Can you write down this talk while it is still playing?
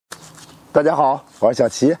大家好，我是小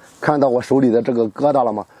齐。看到我手里的这个疙瘩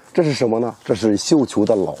了吗？这是什么呢？这是绣球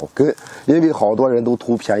的老根。因为好多人都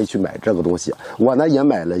图便宜去买这个东西，我呢也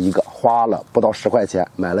买了一个，花了不到10块钱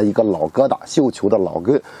买了一个老疙瘩绣球的老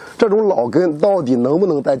根。这种老根到底能不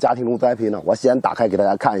能在家庭中栽培呢？我先打开给大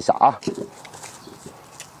家看一下啊。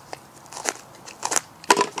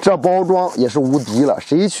这包装也是无敌了，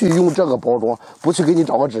谁去用这个包装，不去给你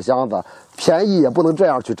找个纸箱子，便宜也不能这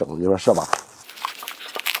样去整，你说是吧？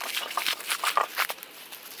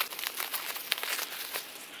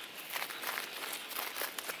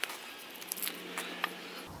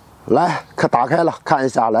来，打开了，看一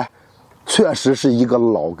下，来，确实是一个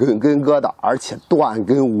老根疙瘩，而且断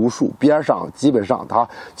根无数，边上基本上它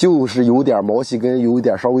就是有点毛细根，有一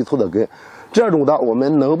点稍微粗的根。这种的我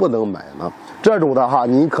们能不能买呢？这种的哈，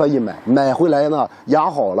您可以买回来呢，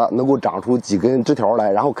养好了能够长出几根枝条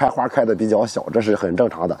来，然后开花开的比较小，这是很正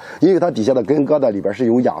常的，因为它底下的根疙瘩里边是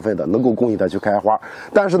有养分的，能够供应它去开花。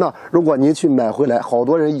但是呢，如果您去买回来，好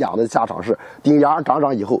多人养的下场是顶芽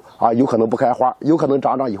长以后啊，有可能不开花，有可能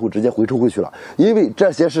长以后直接回抽回去了。因为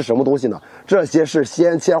这些是什么东西呢？这些是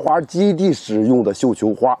先切花基地使用的绣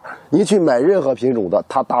球花。您去买任何品种的，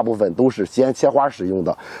它大部分都是先切花使用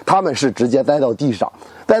的，它们是直接栽到地上，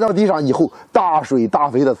栽到地上以后，大水大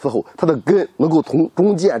肥的伺候，它的根能够从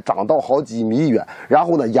中间长到好几米远，然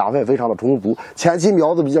后呢，养分非常的充足。前期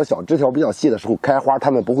苗子比较小，枝条比较细的时候，开花它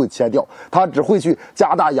们不会切掉，它只会去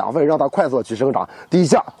加大养分，让它快速的去生长。底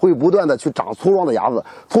下会不断的去长粗壮的芽子，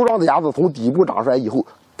粗壮的芽子从底部长出来以后，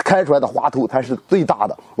开出来的花头才是最大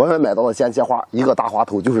的。我们买到的鲜切花，一个大花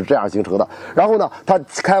头就是这样形成的。然后呢，它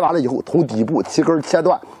开完了以后，从底部切根切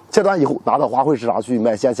断。切断以后，拿到花卉市场去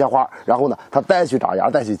卖鲜切花，然后呢，它再去长芽，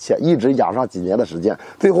再去切，一直养上几年的时间。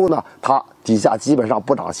最后呢，它底下基本上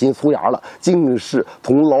不长新粗芽了，尽是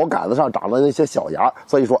从老杆子上长的那些小芽，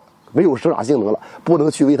所以说没有生长性能了，不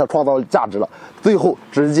能去为它创造价值了。最后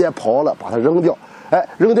直接刨了，把它扔掉。哎，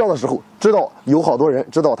扔掉的时候，知道有好多人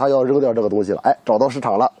知道他要扔掉这个东西了，哎，找到市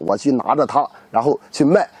场了，我去拿着它，然后去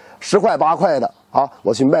卖，10块8块的啊，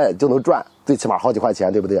我去卖就能赚。最起码好几块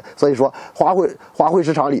钱，对不对？所以说花卉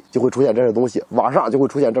市场里就会出现这些东西，网上就会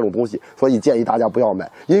出现这种东西，所以建议大家不要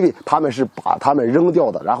买，因为他们是把它们扔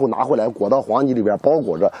掉的，然后拿回来裹到黄泥里边包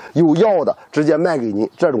裹着，有药的直接卖给您，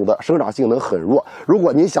这种的生长性能很弱。如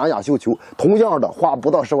果您想养绣球，同样的花不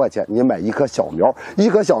到10块钱，您买一棵小苗，一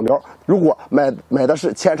棵小苗，如果买的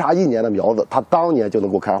是扦插1年的苗子，它当年就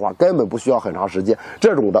能够开花，根本不需要很长时间。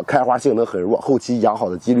这种的开花性能很弱，后期养好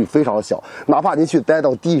的几率非常小，哪怕您去栽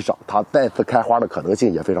到地上，它再次开花的可能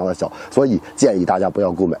性也非常的小，所以建议大家不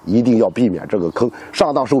要购买，一定要避免这个坑，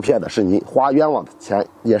上当受骗的是您，花冤枉的钱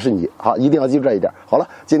也是你，好，一定要记住这一点。好了，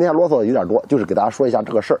今天啰嗦的有点多，就是给大家说一下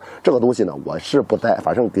这个事儿。这个东西呢，我是不栽，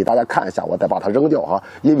反正给大家看一下，我再把它扔掉啊，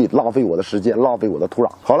因为浪费我的时间，浪费我的土壤。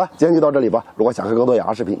好了，今天就到这里吧。如果想看更多养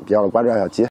花视频，别忘了关注小齐。